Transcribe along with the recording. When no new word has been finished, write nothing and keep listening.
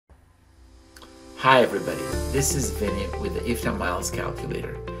Hi everybody, this is Vinny with the IFTA Mileage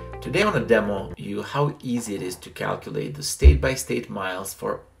Calculator. Today I want to demo you how easy it is to calculate the state-by-state miles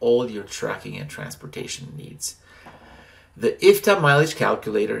for all your trucking and transportation needs. The IFTA Mileage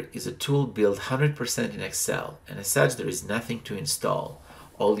Calculator is a tool built 100% in Excel, and as such there is nothing to install.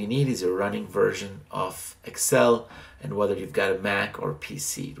 All you need is a running version of Excel, and whether you've got a Mac or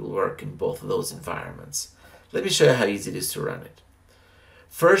PC, it will work in both of those environments. Let me show you how easy it is to run it.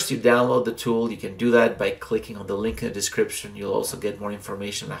 First, you download the tool. You can do that by clicking on the link in the description. You'll also get more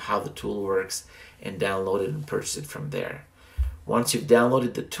information on how the tool works and download it and purchase it from there. Once you've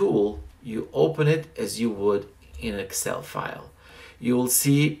downloaded the tool, you open it as you would in an Excel file. You will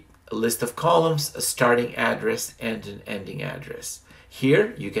see a list of columns, a starting address, and an ending address.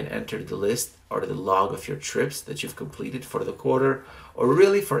 Here, you can enter the list or the log of your trips that you've completed for the quarter or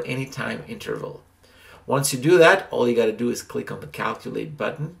really for any time interval. Once you do that, all you got to do is click on the calculate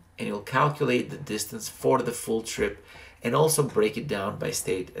button and you'll calculate the distance for the full trip and also break it down by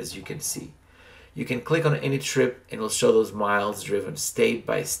state, as you can see. You can click on any trip and it'll show those miles driven state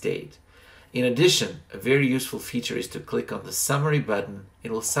by state. In addition, a very useful feature is to click on the summary button.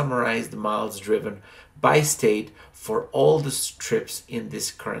 It will summarize the miles driven by state for all the trips in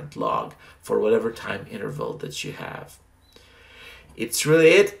this current log for whatever time interval that you have. It's really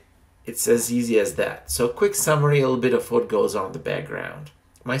it. It's as easy as that. So a quick summary, a little bit of what goes on in the background.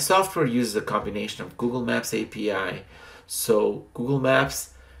 My software uses a combination of Google Maps API, so Google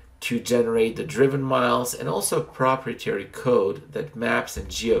Maps to generate the driven miles, and also proprietary code that maps and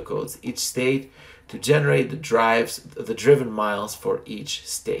geocodes each state to generate the driven miles for each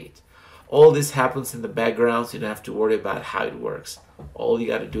state. All this happens in the background, so you don't have to worry about how it works. All you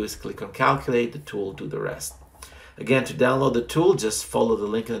got to do is click on calculate, the tool will do the rest. Again, to download the tool, just follow the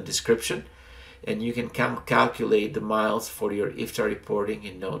link in the description and you can calculate the miles for your IFTA reporting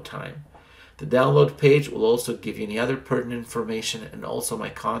in no time. The download page will also give you any other pertinent information and also my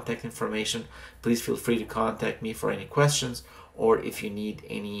contact information. Please feel free to contact me for any questions or if you need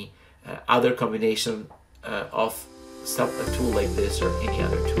any other combination of a tool like this or any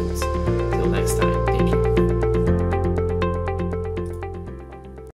other tools.